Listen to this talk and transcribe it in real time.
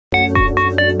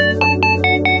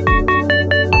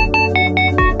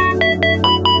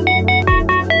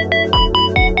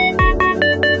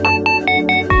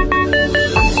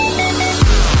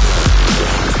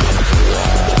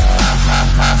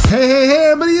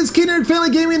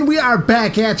Gaming, we are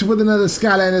back at you with another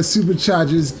Skylanders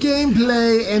SuperChargers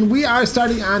gameplay, and we are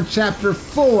starting on Chapter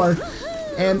 4,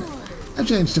 and I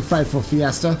changed to Frightful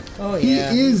Fiesta. Oh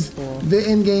yeah, he is cool. The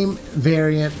in-game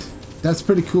variant. That's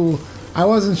pretty cool. I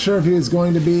wasn't sure if he was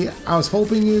going to be. I was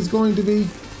hoping he was going to be,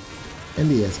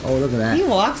 and he is. Oh, look at that. He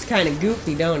walks kind of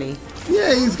goofy, don't he?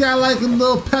 Yeah, he's got like a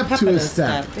little pep to his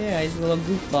step. Yeah, he's a little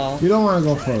goofball. You don't want to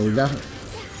go forward, definitely.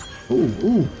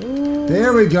 Ooh.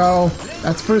 There we go.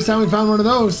 That's the first time we found one of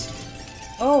those.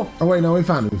 Oh wait, no, we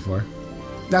found it before.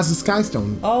 That's a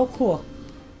Skystone. Oh, cool.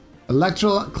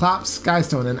 Electroclop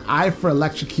Skystone, an eye for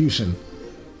electrocution.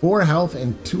 4 health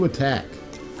and 2 attack.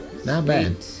 Not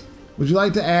bad. Would you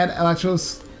like to add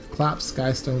Electroclop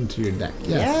Skystone to your deck?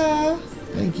 Yes. Yeah.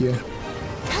 Thank you.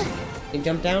 You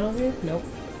jump down over here? Nope.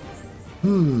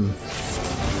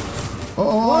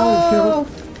 Oh,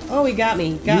 oh, he got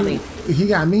me. Got me. He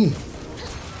got me.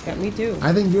 Got me too.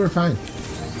 I think you were fine.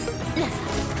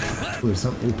 Ooh,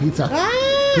 pizza.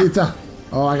 Ah! Pizza.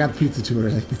 Oh, I got pizza too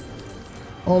early.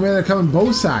 Oh man, they're coming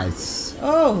both sides.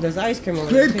 Oh, there's ice cream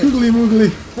over there. Great Koogly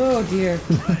Moogly. Oh dear.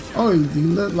 Oh, he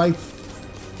lit like.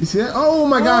 You see that? Oh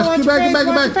my gosh! Get back!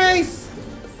 Get back!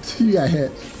 You got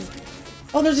hit.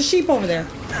 Oh, there's a sheep over there.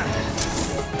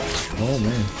 Oh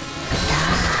man.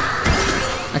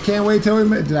 I can't wait till we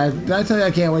make. Did I tell you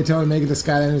I can't wait till we make it to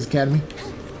Skylanders Academy?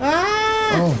 Ah!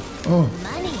 Oh.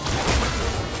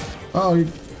 Oh.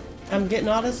 I'm getting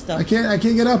all this stuff. I can't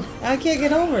get up. I can't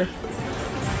get over.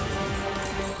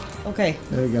 Okay.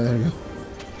 There we go.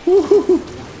 Woo-hoo-hoo.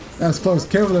 That's close.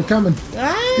 Careful, they're coming.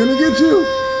 Ah! Gonna get you.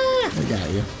 I got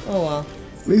you. Oh well.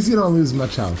 At least you don't lose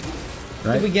much health.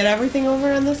 Right? Did we get everything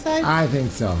over on this side? I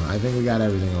think so. I think we got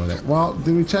everything over there. Well,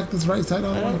 did we check this right side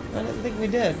all the way? I don't think we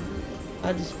did.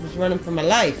 I just was running for my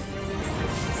life.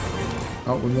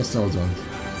 Oh, we missed those ones.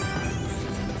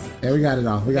 Yeah, we got it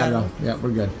all. We got it all. Yeah,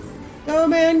 we're good. Go,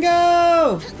 man,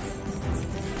 go!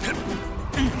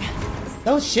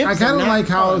 Those ships I kind of like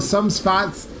how fun. some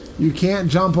spots you can't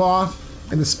jump off,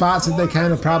 and the spots that they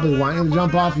kind of probably want you to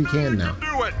jump off, you can now.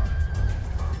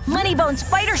 Moneybone's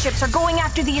fighter ships are going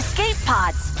after the escape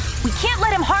pods. We can't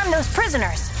let him harm those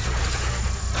prisoners.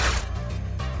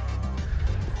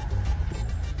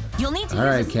 You'll need to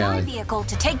use a spy vehicle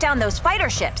to take down those fighter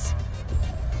ships.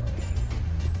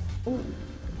 Oh,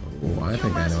 I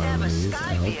think I know what I'm going to use.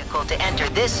 Vehicle to enter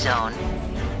this zone.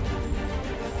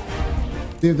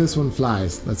 See if this one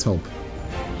flies. Let's hope.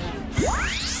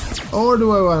 Or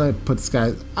do I want to put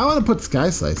Sky... I want to put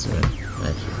Sky Slicer in,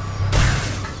 actually.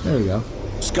 There we go.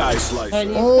 Sky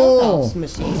Slicer. Oh!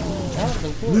 Machine. That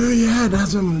would've been cool. Yeah,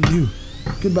 that's what I'm going to do.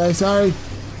 Goodbye, sorry.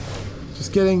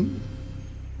 Just kidding.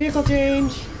 Vehicle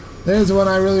change. There's the one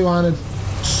I really wanted.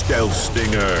 Stealth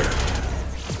Stinger.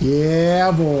 Yeah,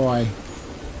 boy.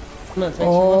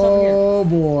 Oh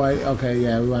boy. Okay,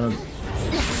 yeah, we want to.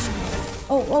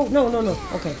 Oh, no.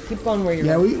 Okay, keep going where you're.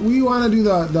 Yeah, we want to do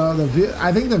the.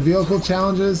 I think the vehicle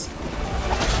challenges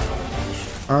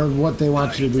are what they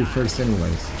want you to do first,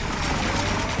 anyways.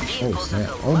 Oh snap!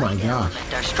 Oh my gosh!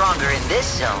 Are stronger in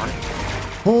this zone.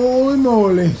 Holy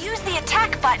moly! Use the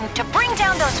attack button to bring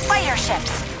down those fighter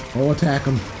ships. Oh, attack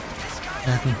them!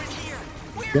 Attack them!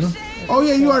 Get them! Oh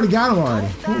yeah, you already got them already.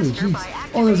 Holy jeez!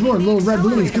 Oh, there's more little red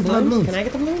balloons. Get the red balloons. Can I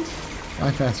get the balloons?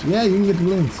 Fly faster. Yeah, you can get the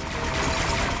balloons.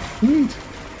 Sweet.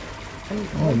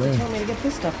 Oh man! Tell me to get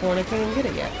this stuff when I can't even get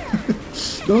it yet.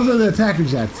 Those are the attacker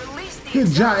jets.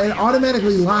 Good job. It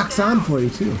automatically locks on for you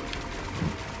too.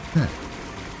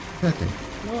 That thing.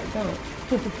 No, it don't.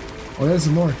 Oh, there's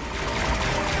some more.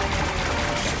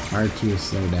 R2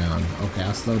 slow down. Okay,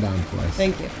 I'll slow down for us.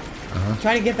 Thank you.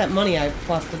 Try to get that money I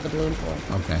busted the balloon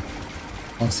for. Okay.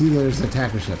 Oh, see, there's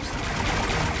attacker ships.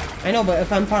 I know, but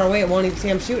if I'm far away, it won't even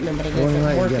see I'm shooting them, but it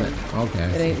isn't working. Okay.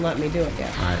 It ain't letting me do it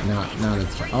yet. Alright, now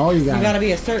that's fine. Oh, you got it. You gotta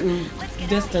be a certain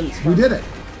distance from... We did it.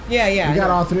 Yeah. We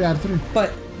got all 3 out of 3.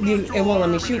 But it won't let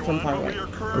me shoot from far away.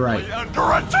 Right.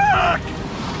 Under attack!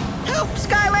 Help,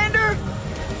 Skylander!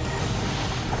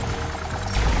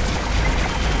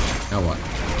 Now what?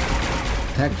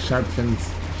 Attack Sharpfin's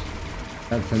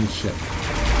ship.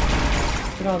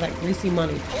 Get all that greasy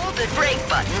money. Hold the brake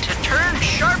button to turn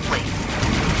sharply.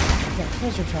 Yeah,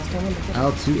 treasure chest. I want to get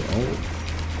L2. Oh.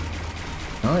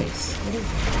 Nice. What is it?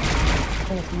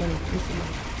 Oh, it's money. Greasy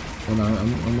money. Hold on,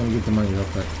 I'm gonna get the money real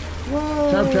quick. Whoa,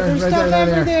 Sharp turn, there's right stuff there.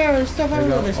 everywhere. There's stuff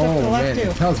everywhere. There's stuff to the Oh left man,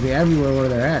 too. it tells me everywhere where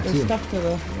they're at There's too. stuff to the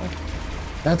left.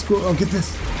 That's cool. Oh, get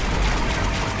this.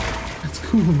 That's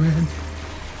cool, man.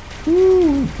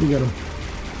 Woo! We got him.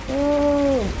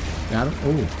 Oh. Got him.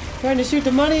 Oh. Trying to shoot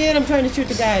the money in. I'm trying to shoot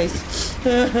the guys.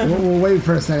 We'll wait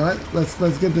for a second. Let's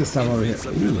get this stuff over here.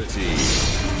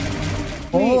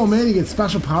 Oh man, you get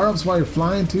special power-ups while you're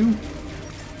flying too?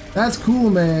 That's cool,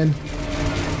 man.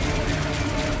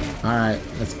 Alright,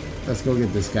 let's go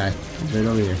get this guy. He's right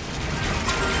over here.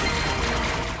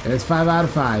 It's 5 out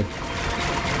of 5.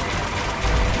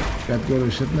 Got to go to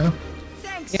the ship now?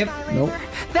 Thanks, Yep. Skylander. Nope.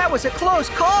 That was a close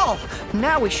call.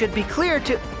 Now we should be clear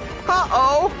to...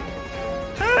 Uh-oh.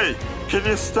 Hey, can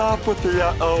you stop with the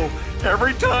uh-oh?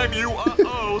 Every time you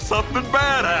uh-oh, something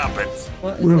bad happens.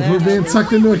 What is We're that? being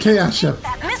sucked into a chaos ship.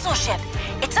 That missile ship.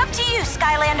 It's up to you,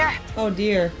 Skylander. Oh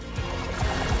dear.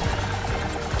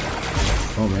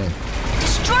 Oh man.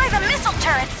 Destroy the missile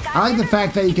turret, Skylander. I like the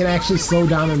fact that you can actually slow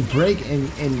down and brake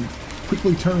and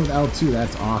quickly turn with L2.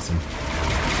 That's awesome.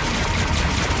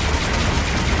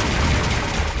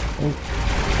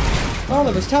 Oh,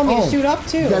 there was telling me to shoot up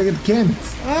too. You gotta get the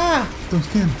cannons. Ah! Those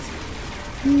cannons.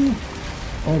 Ooh.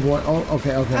 Oh boy. Oh,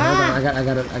 okay. Hold on. I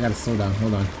gotta slow down.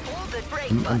 Hold on. Hold the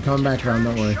brake I'm button coming to back around.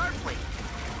 Don't turn worry. sharply.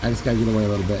 I just gotta get away a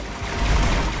little bit.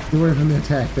 Get away from the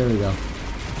attack. There we go.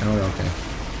 Now we're okay.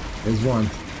 There's one.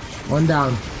 One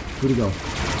down. Where'd he go?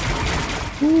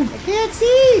 I can't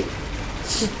see!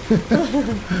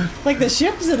 Like the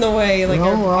ship's in the way. Like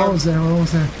Oh, we're almost there. We're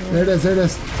almost there. There it is. There it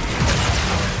is.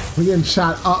 We're getting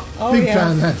shot up big yes.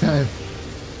 time that time.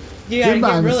 You gotta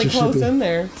Goodbye, get really Mr. close Shippy. in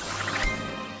there.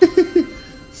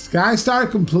 Sky Star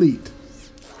complete.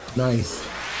 Nice.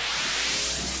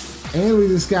 And we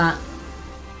just got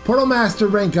Portal Master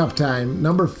rank up time.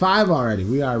 Number 5 already.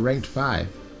 We are ranked 5.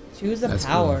 Choose a That's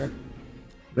power. cool.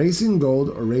 Racing gold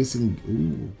or racing...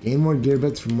 Ooh. Gain more gear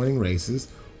bits from winning races.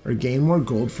 Or gain more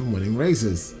gold from winning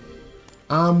races.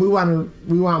 We want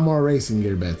more racing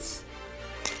gear bits.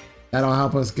 That'll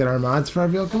help us get our mods for our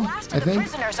vehicle, Last I of the think.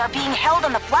 prisoners are being held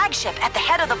on the flagship at the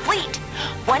head of the fleet.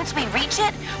 Once we reach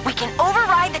it, we can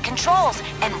override the controls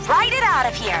and ride it out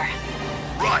of here.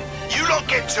 Right, you lot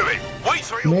get to it. We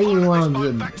three will Maybe we pilot want this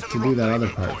to boat back to the do that other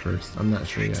rendezvous part point. first. I'm not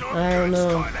sure yet. I don't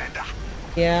know. Skylander.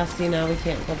 Yeah, see now we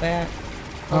can't go back.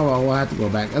 Oh well, we'll have to go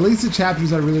back. At least the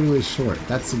chapters are really, really short.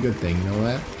 That's a good thing, you know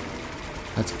that?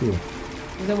 That's cool.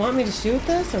 Does it want me to shoot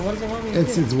this, or what does it want me to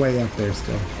do? It's way up there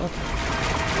still. Okay.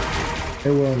 It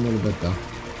will in a little bit though.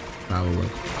 Probably.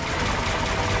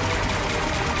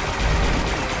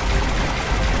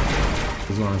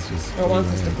 As long as just Or it wants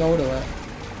us to go to it.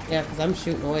 Yeah, because I'm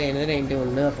shooting away and it ain't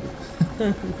doing nothing.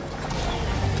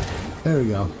 There we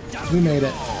go. We made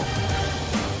it.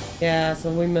 Yeah,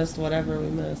 so we missed whatever we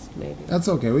missed, maybe. That's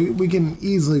okay. We can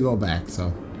easily go back,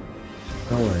 so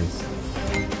no worries.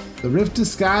 The Rift to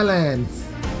Skylands.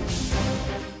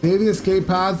 Save the escape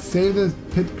pods, save the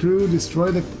pit crew,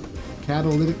 destroy the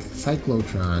catalytic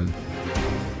cyclotron.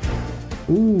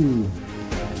 Ooh.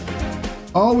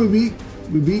 Oh, we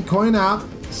beat Coin Op.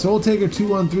 Soul Taker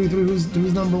 2133.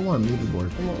 Who's number 1?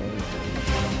 Leaderboard.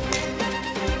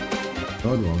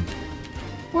 Road one.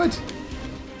 What?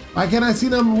 Why can't I see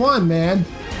number 1, man?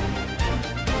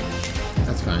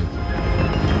 That's fine.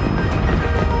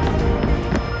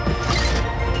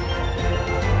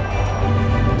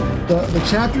 The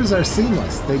chapters are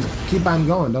seamless. They keep on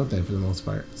going, don't they, for the most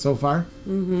part? So far?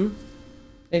 Mm-hmm.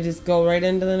 They just go right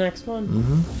into the next one.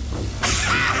 Mm-hmm.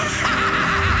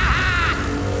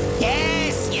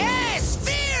 Yes,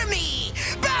 fear me!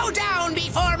 Bow down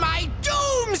before my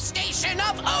doom station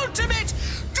of ultimate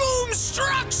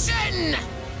Doomstruction!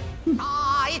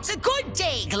 It's a good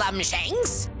day,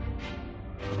 Glumshanks.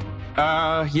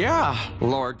 Yeah,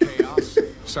 Lord Chaos,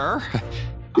 sir.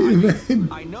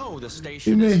 I know the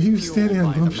station man, is he was fueled standing on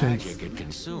by the Glumshanks. magic it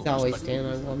consumes, He's always but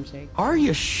standing on Glumshake. are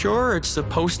you sure it's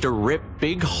supposed to rip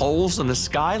big holes in the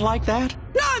sky like that?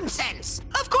 Nonsense!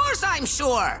 Of course I'm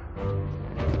sure!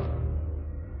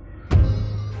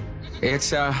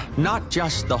 It's, not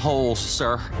just the holes,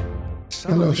 sir.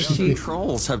 Some Hello, of the Sheepy.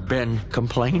 trolls have been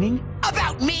complaining.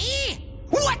 About me?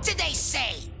 What did they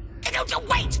say? No,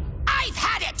 wait! I've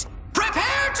had it!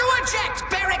 Prepare to eject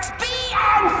barracks B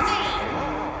and C!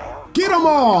 Get them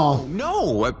all!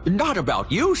 No, not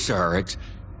about you, sir.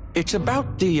 It's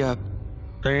about the,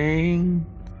 thing.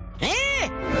 Eh?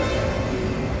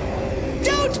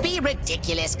 Don't be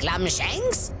ridiculous,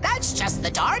 Glumshanks. That's just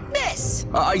the darkness.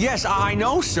 Yes, I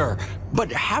know, sir.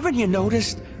 But haven't you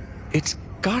noticed? It's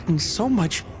gotten so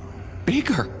much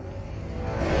bigger.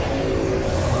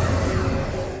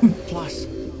 Plus,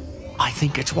 I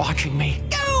think it's watching me.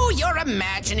 Oh, you're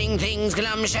imagining things,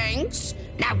 Glumshanks.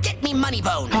 Now get me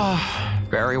Moneybone.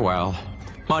 Very well.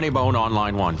 Moneybone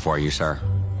Online 1 for you, sir.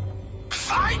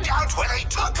 Find out where they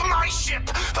took my ship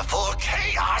before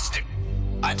Chaos did...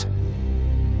 What?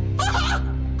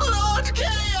 Lord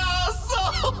Chaos!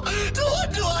 So, to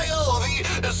what do I owe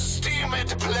the esteemed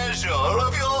pleasure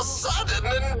of your sudden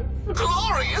and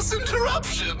glorious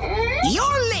interruption?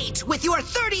 You're late with your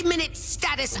 30-minute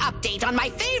status update on my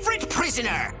favorite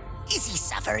prisoner. Is he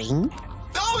suffering?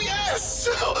 Oh, yes!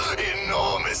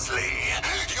 Enormously.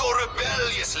 Your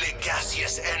rebelliously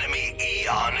gaseous enemy,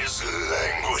 Eon, is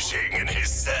languishing in his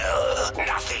cell.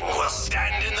 Nothing will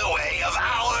stand in the way of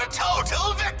our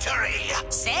total victory!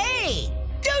 Say,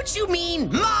 don't you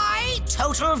mean my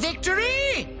total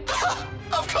victory?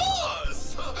 Of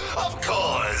course! Of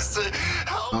course!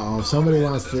 Uh-oh, somebody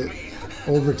wants to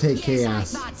overtake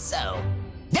Chaos. I thought so.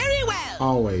 Very well.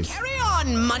 Always. Carry on,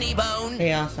 Moneybone.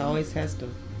 Chaos always has to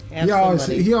have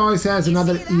He always has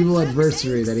another evil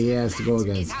adversary that he has to go Is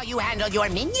against. how you handle your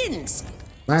minions.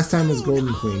 Last time was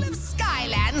Golden Queen. All of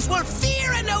Skylands will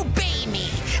fear and obey me,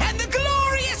 and the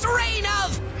glorious reign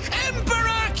of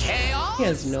Emperor Kaos He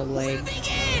has no leg.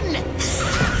 begin.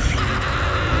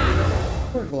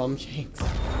 Poor Glumshanks.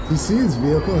 You see his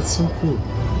vehicle? It's so cool.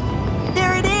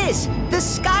 There it is! The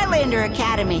Skylander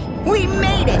Academy! We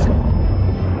made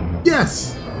it!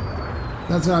 Yes!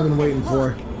 That's what I've been waiting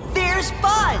for. There's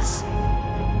Buzz!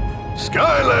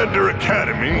 Skylander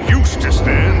Academy used to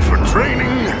stand for training,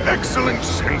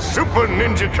 excellence, and super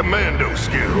ninja commando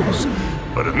skills.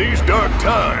 But in these dark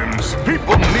times,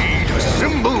 people need a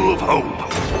symbol of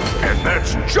hope. And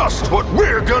that's just what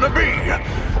we're gonna be.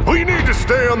 We need to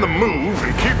stay on the move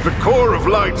and keep the core of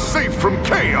light safe from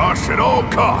chaos at all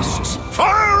costs.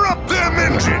 Fire up them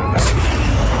engines!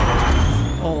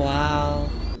 Oh wow.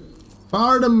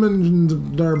 Fire them engines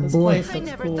there, This boy. place I looks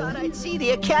never cool. thought I'd see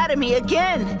the Academy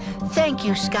again. Thank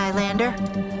you, Skylander.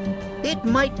 It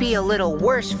might be a little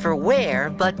worse for wear,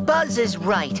 but Buzz is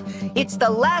right. It's the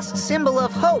last symbol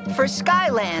of hope for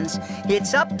Skylands.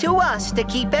 It's up to us to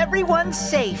keep everyone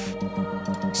safe.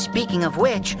 Speaking of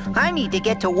which, I need to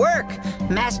get to work.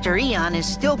 Master Eon is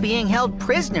still being held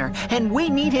prisoner, and we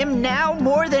need him now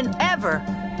more than ever.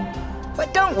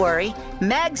 But don't worry,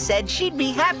 Mag said she'd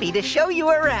be happy to show you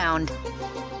around.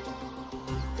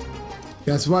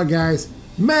 Guess what, guys?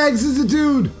 Mags is a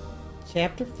dude!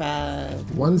 Chapter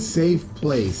 5. One safe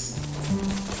place.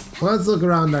 Well, let's look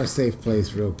around our safe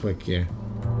place real quick here.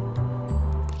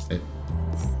 Hey.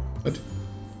 What?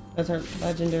 That's our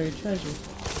legendary treasure.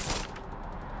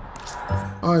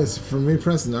 Oh, it's for me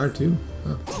pressing R2?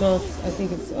 Oh. No, I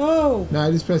think it's. Oh! No,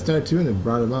 I just pressed R2 and it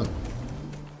brought him up.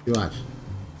 You watch.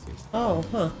 Oh,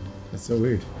 huh. That's so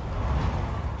weird.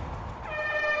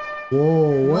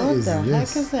 Whoa, what is the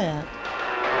this? heck is that?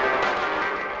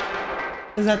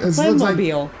 Is that the This looks like-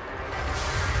 Playmobil?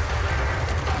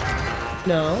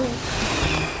 No.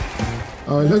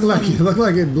 Oh, it looked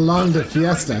like it belonged to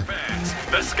Fiesta.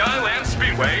 The Skylands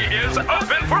Speedway is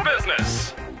open for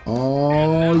business.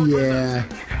 Oh yeah.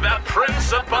 The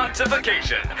Prince of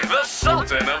Pontification, the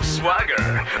Sultan of Swagger,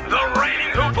 the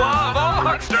reigning hoopla of all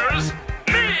hucksters,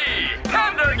 me,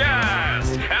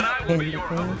 Pendergast, and I will be your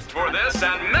host for this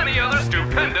and many other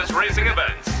stupendous racing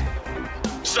events.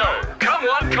 So, come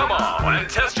one, come all, and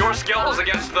test your skills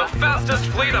against the fastest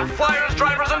fleet of flyers,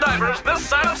 drivers, and divers this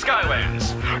side of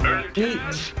Skylands. Earn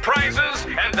cash, prizes,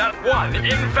 and that one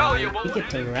invaluable... We get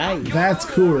to ride. That's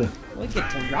cool. We get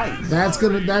to ride. That's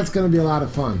gonna be a lot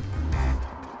of fun.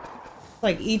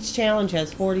 Like each challenge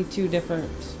has 42 different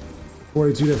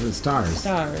 42 different stars.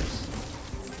 stars.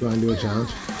 You wanna do a challenge?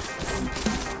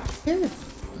 Yeah.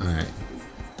 Alright.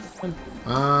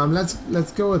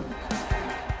 Let's go with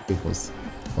equals.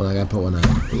 Hold on, I gotta put one on.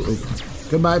 Ooh, ooh.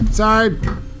 Goodbye. Sorry,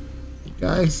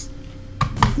 guys.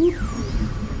 We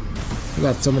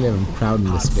got so many of them crowding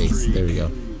the space. There we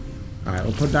go. All right,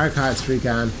 we'll put Dark Hot Streak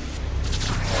on,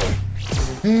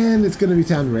 and it's gonna be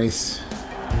time to race.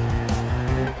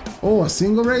 Oh, a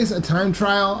single race, a time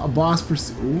trial, a boss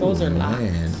pursuit. Ooh, Those are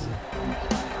man.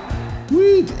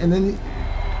 Sweet, and then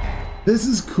this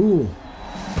is cool.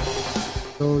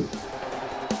 So,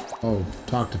 oh,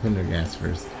 talk to Pendergast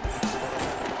first.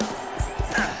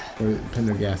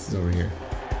 Pendergast is over here.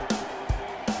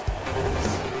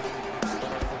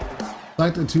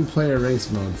 Select a two-player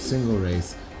race mode, single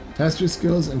race. Test your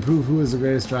skills and prove who is the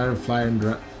greatest driver, flyer, and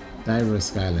diver of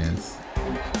Skylands.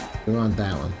 We want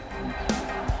that one.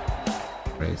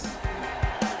 Race.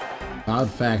 Cloud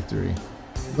Factory.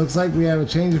 Looks like we have a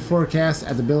change of forecast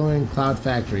at the billowing Cloud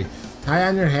Factory. Tie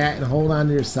on your hat and hold on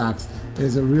to your socks.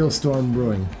 There's a real storm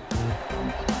brewing.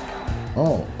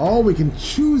 Oh, we can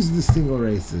choose the single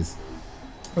races.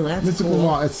 Well, that's Mystical cool.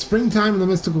 Vault. It's springtime in the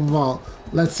Mystical Vault.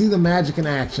 Let's see the magic in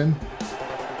action.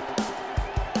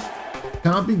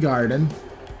 Compy Garden.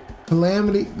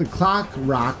 Calamity, the Clock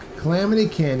Rock, Calamity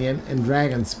Canyon, and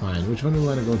Dragon Spine. Which one do we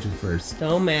want to go to first?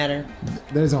 Don't matter.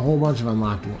 There's a whole bunch of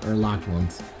unlocked or locked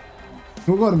ones.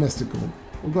 We'll go to Mystical.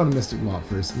 We'll go to Mystic Vault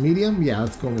first. Medium? Yeah,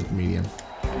 let's go with medium.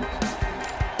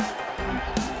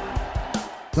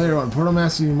 Player 1, Portal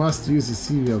Master, you must use the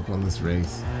sea vehicle in this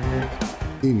race.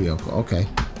 Sea vehicle, okay.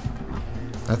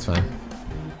 That's fine.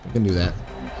 We can do that.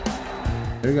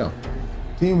 There you go.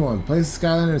 Team 1, place the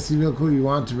Skylander sea vehicle you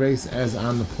want to race as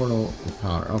on the portal with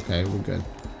power. Okay, we're good.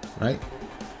 Right?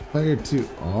 Player 2.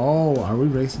 Oh, are we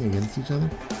racing against each other?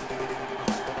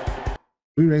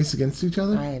 We race against each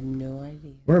other? I have no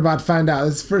idea. We're about to find out.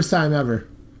 This is the first time ever.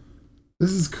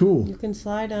 This is cool. You can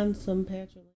slide on some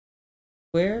patch of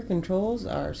where controls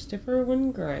are stiffer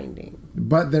when grinding.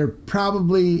 But they're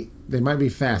probably, they might be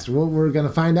faster. Well, we're going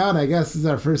to find out. I guess this is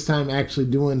our first time actually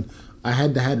doing a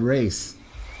head-to-head race.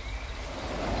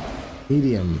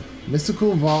 Medium.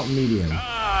 Mystical Vault Medium.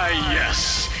 Ah,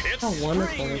 yes. It's how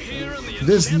wonderful this is.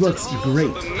 This looks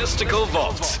great. The Mystical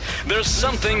Vault. There's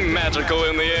something magical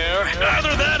in the air.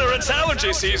 Either that or it's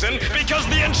allergy season because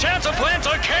the enchanter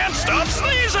planter can't stop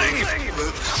sneezing.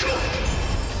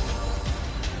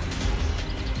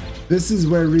 This is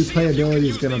where replayability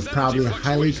is going to probably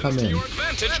highly come in.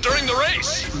 Advantage during the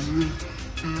race.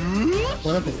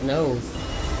 One up his nose.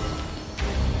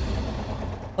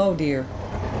 Oh dear.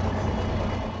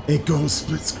 It goes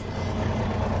split screen.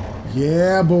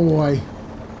 Yeah, boy.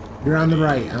 You're on the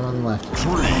right. I'm on the left. 3, 2.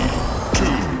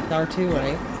 R2,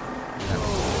 right?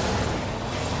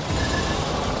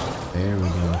 There we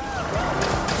go.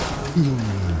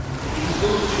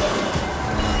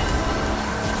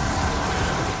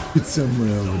 It's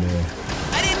somewhere over there.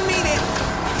 I didn't mean it.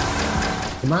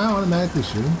 Am I automatically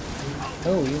shooting?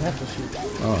 Oh, you have to shoot.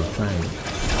 Oh, triangle.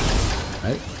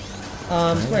 Right?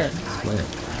 Square. Square.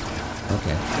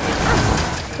 Okay.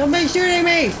 Somebody shooting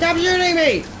me! Stop shooting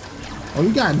me! Oh,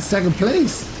 you got in second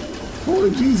place.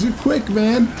 Holy jeez, you're quick,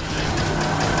 man.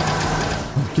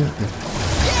 Oh, get up there.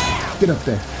 Get up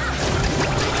there.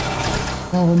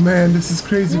 Oh man, this is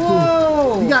crazy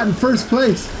cool. You got in first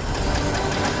place.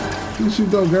 You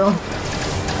should go, girl.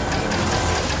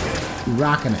 You're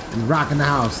rocking it. You're rocking the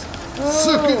house.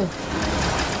 Suck it.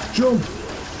 Jump.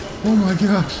 Oh my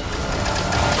gosh.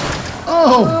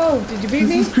 Oh! Did you beat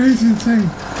me? This is crazy insane.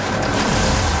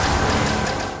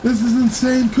 This is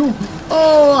insane cool.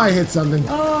 Oh, I hit something.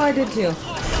 Oh, I did too.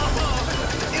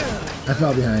 I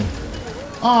fell behind.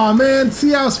 Oh man,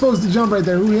 see I was supposed to jump right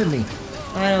there. Who hit me?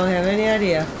 I don't have any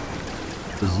idea.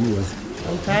 It was you, was it?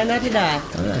 I'm trying not to die.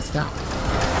 Why did I stop?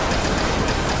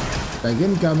 Like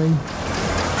incoming.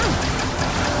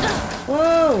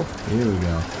 Whoa! Here we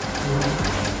go.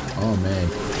 Oh man.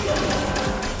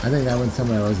 I think I went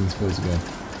somewhere I wasn't supposed to go.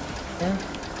 Yeah?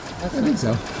 I think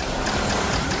so.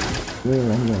 Whoa,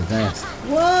 I'm going fast.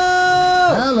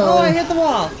 Whoa! Hello! Oh, I hit the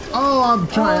wall. Oh, I'm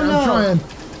trying, no. I'm trying.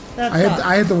 That's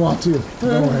I hit the wall too.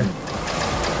 Don't worry.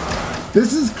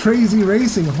 This is crazy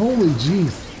racing. Holy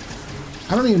jeez.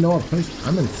 I don't even know what place.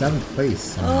 I'm in 7th place.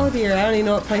 Somehow. Oh dear, I don't even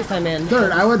know what place I'm in.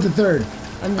 3rd. I went to 3rd.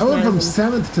 I went from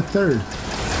 7th to 3rd.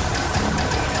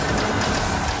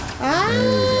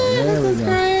 This is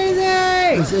crazy.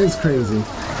 This is crazy.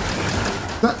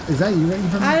 Is that you right in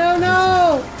front of me? I don't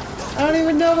know. I don't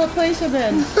even know what place I'm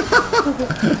in.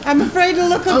 I'm afraid to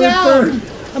look down.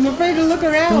 I'm afraid to look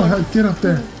around. Oh, get up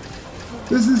there.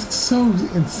 This is so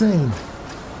insane.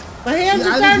 My hands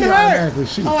are starting to hurt.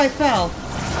 Oh, I fell.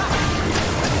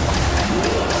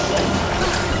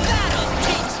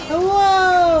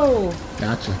 Whoa!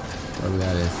 Gotcha. Whoever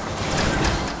that is.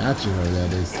 Gotcha, whoever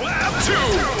that is.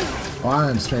 Oh,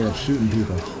 I'm straight up shooting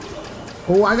people.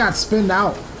 Oh, I got spinned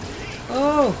out.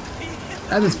 Oh.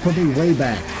 That just put me way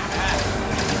back.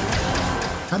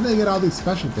 How did they get all these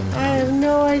special things? I have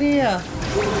no idea.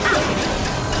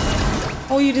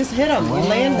 Oh, you just hit him. You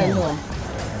landed into him.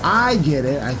 I get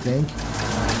it, I think.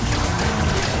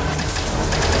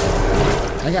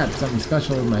 I got something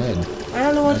special in my head. I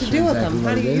don't know what to do with them.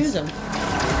 How do you use them?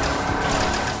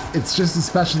 It's just a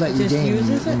special that you gain when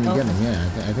you get them. Yeah,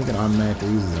 I think it automatically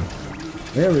uses them.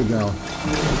 There we go.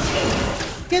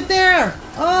 Get there!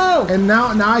 Oh! And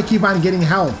now I keep on getting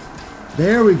health.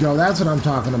 There we go. That's what I'm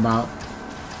talking about.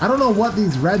 I don't know what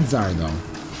these reds are though.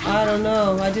 I don't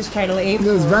know. I just try to aim.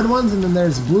 There's red ones and then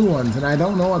there's blue ones, and I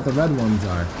don't know what the red ones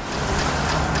are.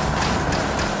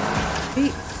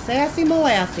 Beat Sassy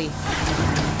Molassy.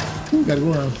 Ooh, gotta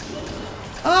go around.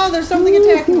 Oh, there's something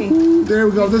attacking me. There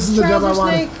we go. This is the jump I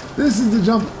wanted. Snake. This is the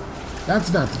jump.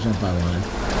 That's not the jump I wanted.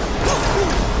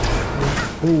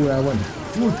 Oh, I went.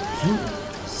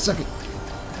 Suck it.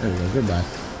 There we go. Goodbye.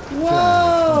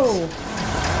 Whoa!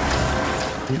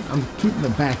 I'm keeping the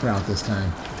back route this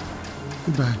time.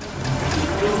 Goodbye.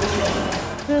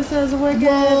 This is wicked.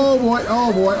 Oh boy!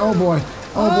 Oh boy! Oh boy!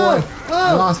 Oh boy! Oh.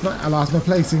 I lost my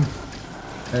placing.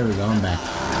 There we go. I'm back.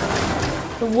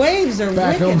 The waves are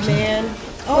Back wicked, home. man.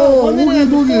 Oh, one minute oogie at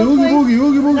the boogie, fourth oogie place. boogie,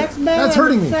 oogie boogie. Next battle That's at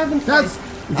hurting the me. seventh Is place.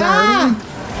 that hurting me?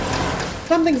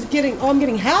 Something's getting. Oh, I'm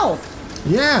getting health.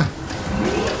 Yeah.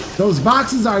 Those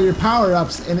boxes are your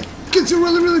power-ups, and it gets you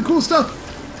really, really cool stuff.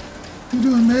 What you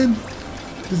doing, man?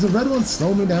 Does the red one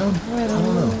slow me down? I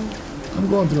don't know. I'm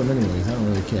going through them anyways. I don't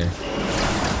really care.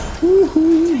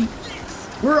 Woohoo!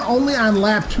 We're only on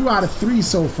lap 2 out of 3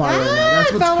 so far right now.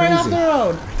 That's what's fell crazy. right off the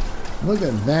road. Look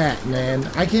at that, man.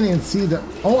 I can't even see the...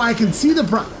 Oh, I can see the...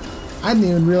 I didn't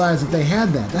even realize that they had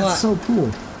that. That's so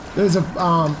cool. There's a...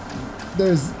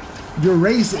 There's... Your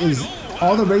race is...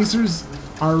 All the racers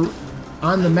are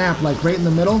on the map, like right in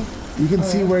the middle. You can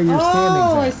see where your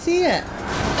standings Oh, at. I see it.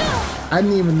 I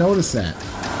didn't even notice that.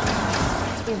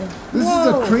 This is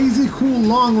a crazy, cool,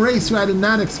 long race I did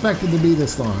not expect it to be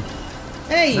this long.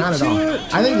 Hey, not at all.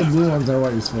 I think the blue ones are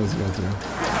what you're supposed to go through.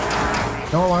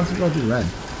 No one wants to go through red.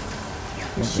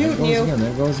 Shooting you. Again.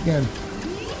 There goes again.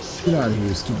 Get out of here,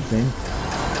 you stupid thing.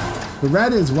 The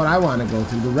red is what I want to go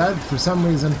through. The red, for some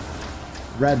reason,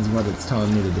 red's what it's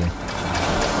telling me to do.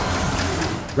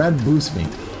 Red boosts me,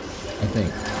 I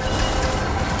think.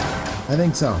 I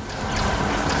think so.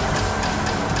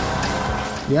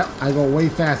 Yep, I go way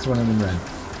faster when I'm in red.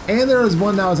 And there was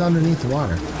one that was underneath the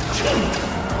water.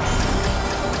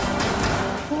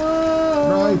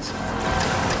 Whoa. Right.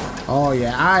 Oh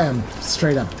yeah, I am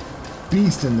straight up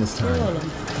beasting this time.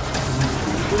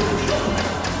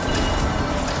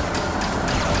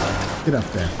 Get up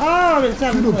there. Oh, I'm in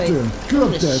 7th place. Get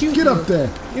up there. Get up there.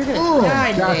 You're gonna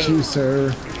die got today. you,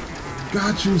 sir.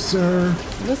 Got you, sir.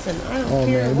 Listen, I don't Oh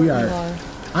care man, what we you are. are.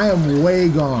 I am way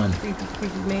gone. Creepy,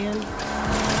 creepy man.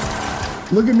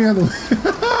 Look at me on the.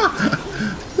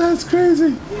 That's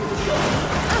crazy.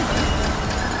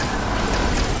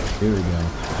 Here we go.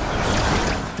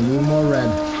 We need more red.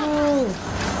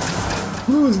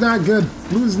 Blue is not good.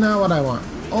 Blue is not what I want.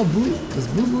 Oh, blue. Does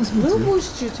blue boost me too? Blue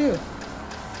boosts you too.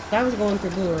 I was going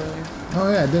through blue earlier. Oh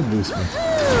yeah, it did boost me.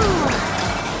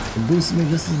 It boosted me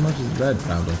just as much as red,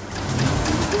 probably.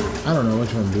 I don't know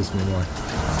which one boosts me more.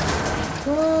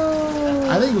 Whoa.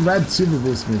 I think red super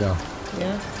boosts me though.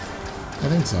 Yeah. I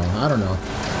think so. I don't know.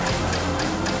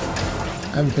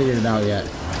 I haven't figured it out yet.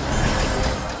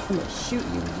 I'm gonna shoot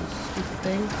you, you stupid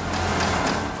thing.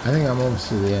 I think I'm almost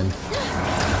to the end.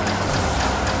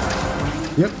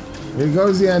 Yep. Here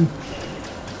goes the end.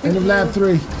 End of lap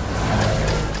 3.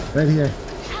 Right here.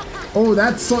 Oh,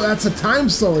 that's a time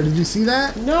slower. Did you see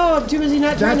that? No, I'm too busy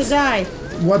not trying to die.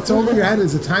 What's over your head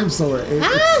is a time slower. It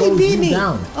Ah, slows you beat you me.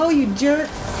 down. Oh, you jerk.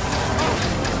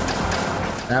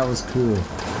 That was cool.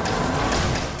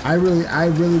 I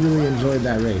really enjoyed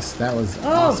that race. That was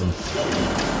awesome.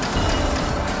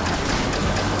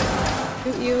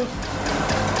 Shoot you.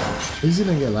 At least you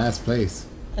didn't get last place.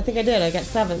 I think I did. I got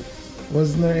 7th.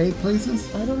 Wasn't there 8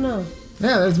 places? I don't know.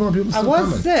 Yeah, there's more people still I was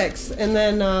coming. 6, and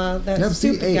then that Yep,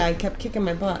 see, stupid 8. guy kept kicking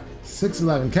my butt.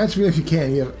 6-11. Catch me if you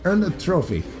can. You have earned a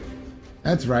trophy.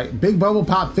 That's right. Big Bubble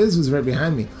Pop Fizz was right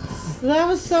behind me. That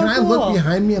was so Can cool. I look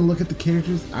behind me and look at the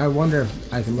characters? I wonder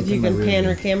if I can look If you in my can rear pan view.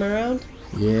 her camera around?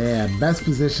 Yeah, best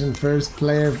position, first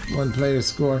player, 1 player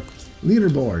score.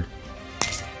 Leaderboard.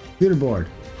 Leaderboard.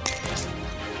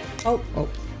 Oh. Oh.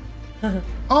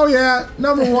 Oh yeah,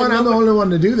 number 1. I'm the only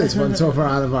one to do this one so far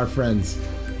out of our friends.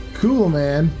 Cool,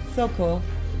 man. So cool.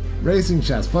 Racing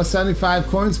chests, plus 75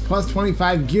 coins, plus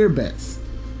 25 gear bits.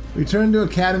 Return to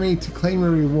Academy to claim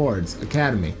your rewards.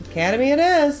 Academy. Academy it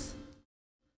is.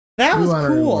 That was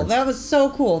cool. Rewards. That was so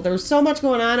cool. There was so much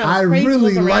going on. I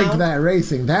really liked that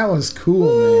racing. That was cool,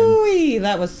 Ooh-wee,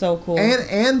 that was so cool.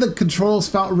 And the controls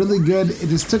felt really good. It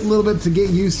just took a little bit to get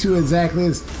used to exactly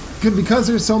as because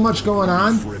there's so much going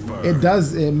on. It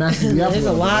messes you up. There's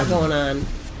a lot going on.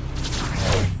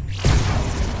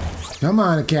 Come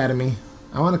on, Academy.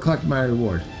 I want to collect my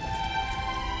reward.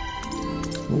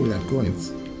 Oh, we got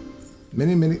coins.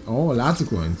 Many. Oh, lots of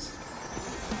coins.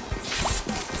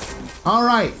 All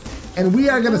right. And we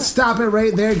are going to stop it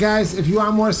right there, guys. If you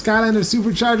want more Skylanders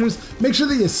SuperChargers, make sure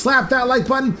that you slap that like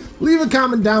button, leave a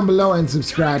comment down below, and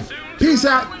subscribe. Peace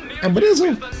out, and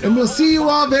Badizzle, and we'll see you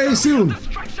all very soon.